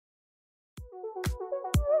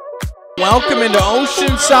Welcome into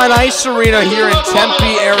Oceanside Ice Arena here in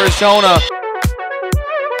Tempe, Arizona.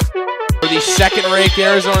 For the second-ranked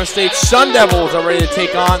Arizona State Sun Devils are ready to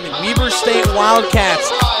take on the Weber State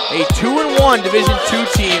Wildcats, a 2-1 Division II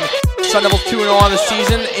team. Sun Devils 2-0 on the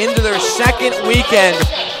season, into their second weekend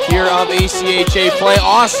here of ACHA play.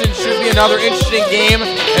 Austin should be another interesting game,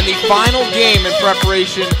 and the final game in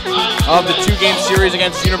preparation of the two-game series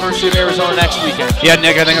against the University of Arizona next weekend. Yeah,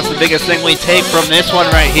 Nick, I think that's the biggest thing we take from this one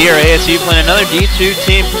right here. ASU playing another D2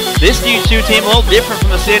 team. This D2 team a little different from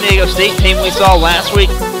the San Diego State team we saw last week.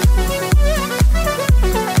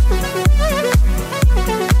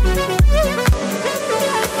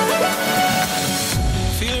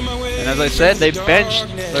 And as I said, they benched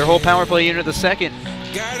their whole power play unit the second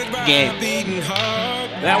game.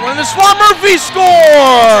 That one in the slot, Murphy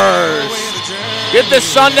scores! Get the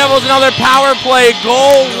Sun Devils another power play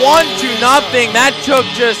goal, 1-0. That took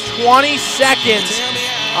just 20 seconds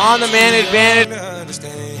on the man advantage.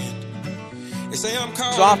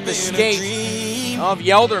 It's off the skate of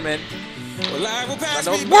Yelderman.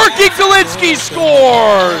 Working, Dolinsky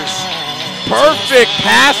scores! Perfect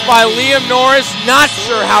pass by Liam Norris. Not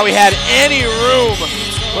sure how he had any room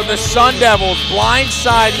for the Sun Devils.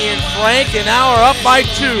 Blindside Ian Frank, and now are up by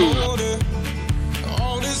 2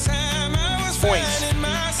 points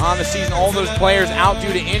on the season. All those players out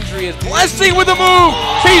due to injury. As Blessing with the move,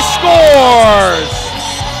 he scores!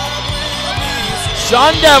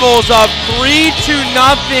 Sun Devils up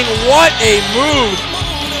 3-0. What a move!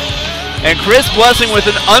 And Chris Blessing with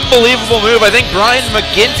an unbelievable move. I think Brian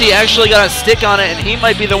McGinty actually got a stick on it, and he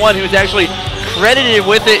might be the one who's actually credited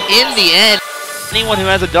with it in the end. Anyone who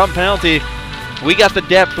has a dumb penalty, we got the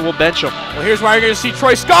depth, we'll bench him. Well, here's why you're going to see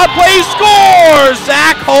Troy Scott play. He scores!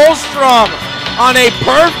 Zach Holstrom on a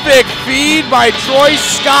perfect feed by Troy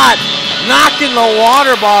Scott, knocking the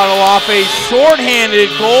water bottle off. A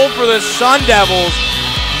shorthanded goal for the Sun Devils.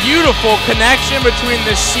 Beautiful connection between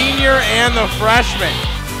the senior and the freshman.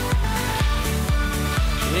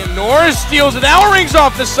 And Norris steals it. That one rings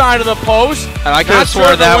off the side of the post. And I could have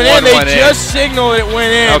sworn that one went in. They just signaled it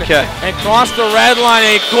went in. Okay. And crossed the red line.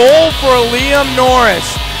 A goal for Liam Norris.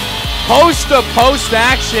 Post-to-post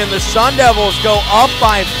action. The Sun Devils go up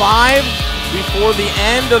by 5 before the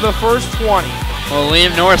end of the first 20. Well,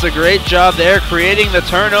 Liam Norris, a great job there creating the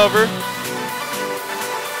turnover.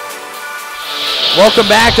 Welcome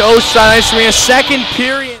back to Oceanside Ice Arena. Second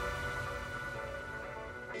period.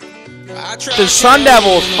 The Sun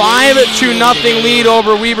Devils 5-0 lead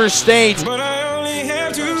over Weber State. State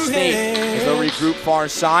is a regroup far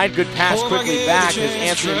side. Good pass quickly back as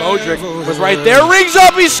Anthony Modric was right there. Rings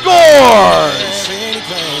up, he scores!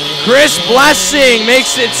 Chris Blessing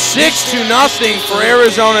makes it 6-0 for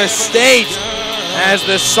Arizona State as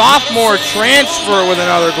the sophomore transfer with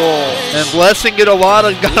another goal. And Blessing got a lot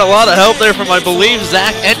of help there from, I believe,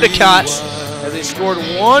 Zach Endicott. As they scored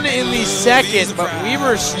one in the second, but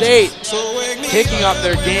Weber State picking up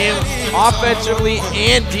their game offensively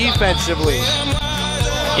and defensively.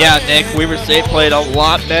 Yeah, Nick, Weber State played a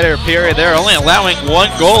lot better period. They're only allowing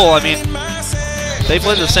 1 goal. I mean, they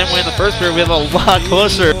played the same way in the first period. We have a lot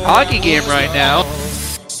closer hockey game right now.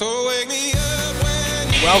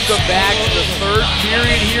 Welcome back to the third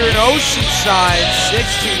period here in Oceanside.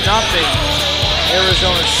 6-0,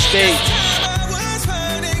 Arizona State.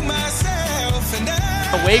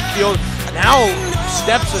 Wakefield now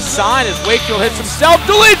steps aside as Wakefield hits himself.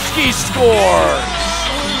 Dolinsky scores!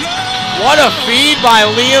 What a feed by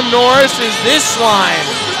Liam Norris is this line.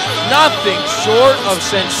 Nothing short of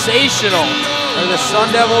sensational. And the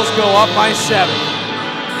Sun Devils go up by 7.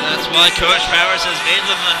 That's why Coach Powers has made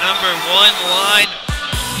them the #1 line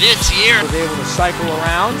this year. Was able to cycle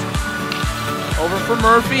around. Over for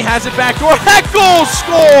Murphy, has it back door. Heckel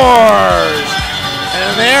scores!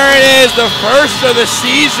 And there it is, the first of the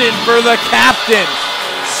season for the captain.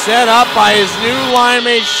 Set up by his new line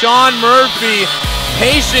mate, Sean Murphy.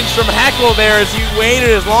 Patience from Heckel there as he waited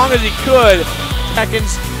as long as he could.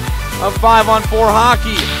 Seconds of 5-on-4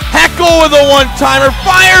 hockey. Heckel with a one-timer,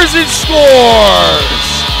 fires and scores!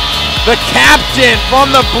 The captain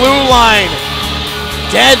from the blue line.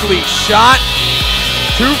 Deadly shot.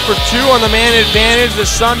 2 for 2 on the man advantage. The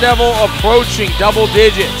Sun Devil approaching double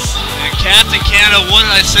digits. Captain Canada, what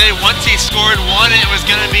did I say? Once he scored one, it was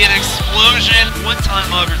going to be an explosion.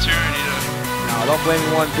 One-time opportunity to no, don't blame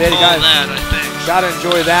me one bit. call that, I think. Got to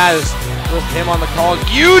enjoy that with him on the call.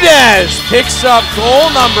 Udez picks up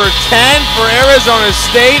goal number 10 for Arizona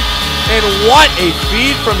State. And what a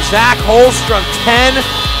feed from Zach Holstrom. 10-0.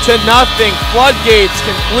 Floodgates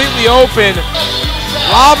completely open.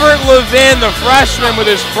 Robert Levin, the freshman, with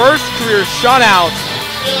his first career shutout.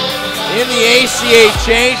 in the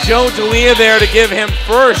ACHA. Joe D'Elia there to give him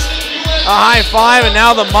first a high five, and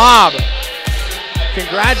now the mob.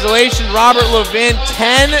 Congratulations, Robert Levin.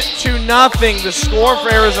 10-0 the score for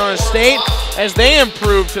Arizona State as they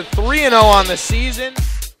improve to 3-0 on the season.